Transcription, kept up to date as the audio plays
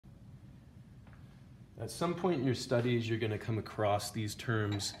At some point in your studies, you're going to come across these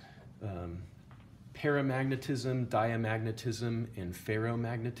terms, paramagnetism, diamagnetism, and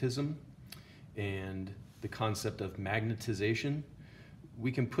ferromagnetism, and the concept of magnetization.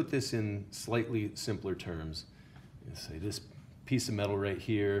 We can put this in slightly simpler terms. Say this piece of metal right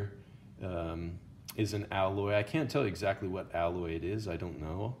here is an alloy. I can't tell you exactly what alloy it is, I don't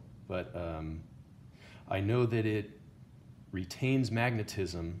know, but I know that it retains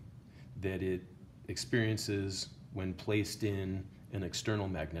magnetism that it experiences when placed in an external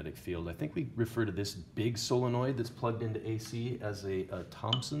magnetic field. I think we refer to this big solenoid that's plugged into AC as a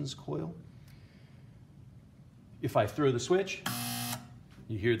Thomson's coil. If I throw the switch,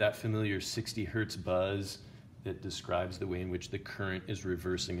 you hear that familiar 60 hertz buzz that describes the way in which the current is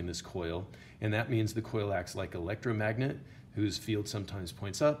reversing in this coil. And that means the coil acts like an electromagnet whose field sometimes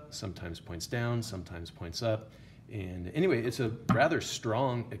points up, sometimes points down, sometimes points up. And anyway, it's a rather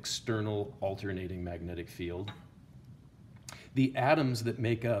strong external alternating magnetic field. The atoms that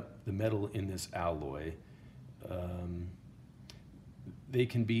make up the metal in this alloy, they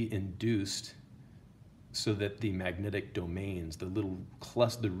can be induced so that the magnetic domains, the little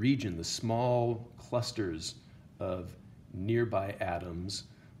cluster, the region, the small clusters of nearby atoms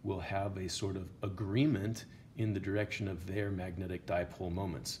will have a sort of agreement in the direction of their magnetic dipole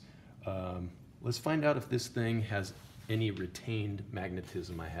moments. Let's find out if this thing has any retained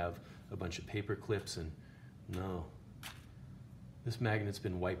magnetism. I have a bunch of paper clips and no, this magnet's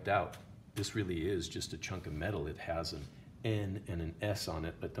been wiped out. This really is just a chunk of metal. It has an N and an S on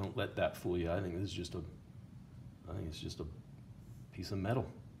it, but don't let that fool you. I think it's just a piece of metal.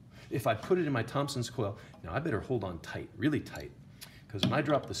 If I put it in my Thomson's coil, now I better hold on tight, really tight, because when I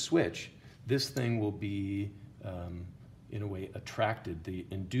drop the switch, this thing will be in a way attracted. The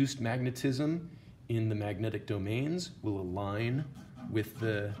induced magnetism in the magnetic domains will align with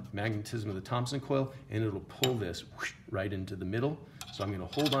the magnetism of the Thomson coil, and it'll pull this whoosh, right into the middle. So I'm going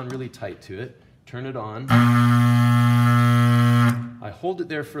to hold on really tight to it, turn it on. I hold it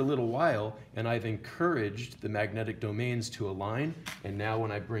there for a little while, and I've encouraged the magnetic domains to align, and now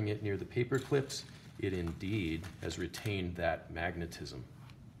when I bring it near the paper clips, it indeed has retained that magnetism.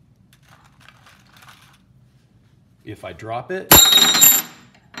 If I drop it,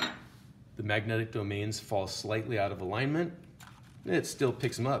 the magnetic domains fall slightly out of alignment. It still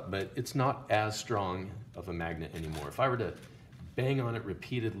picks them up, but it's not as strong of a magnet anymore. If I were to bang on it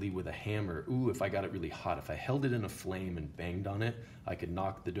repeatedly with a hammer, if I got it really hot, if I held it in a flame and banged on it, I could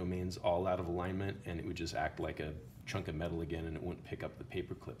knock the domains all out of alignment and it would just act like a chunk of metal again and it wouldn't pick up the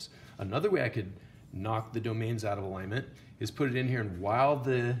paper clips. Another way I could knock the domains out of alignment is put it in here, and while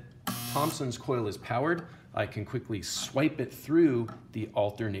the Thomson's coil is powered, I can quickly swipe it through the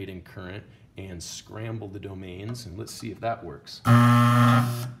alternating current and scramble the domains, and let's see if that works.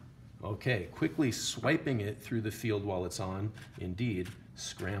 Okay, quickly swiping it through the field while it's on, indeed,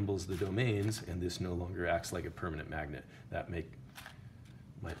 scrambles the domains, and this no longer acts like a permanent magnet. That might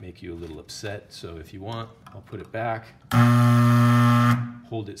make you a little upset, so if you want, I'll put it back,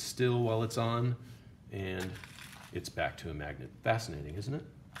 hold it still while it's on, and it's back to a magnet. Fascinating, isn't it?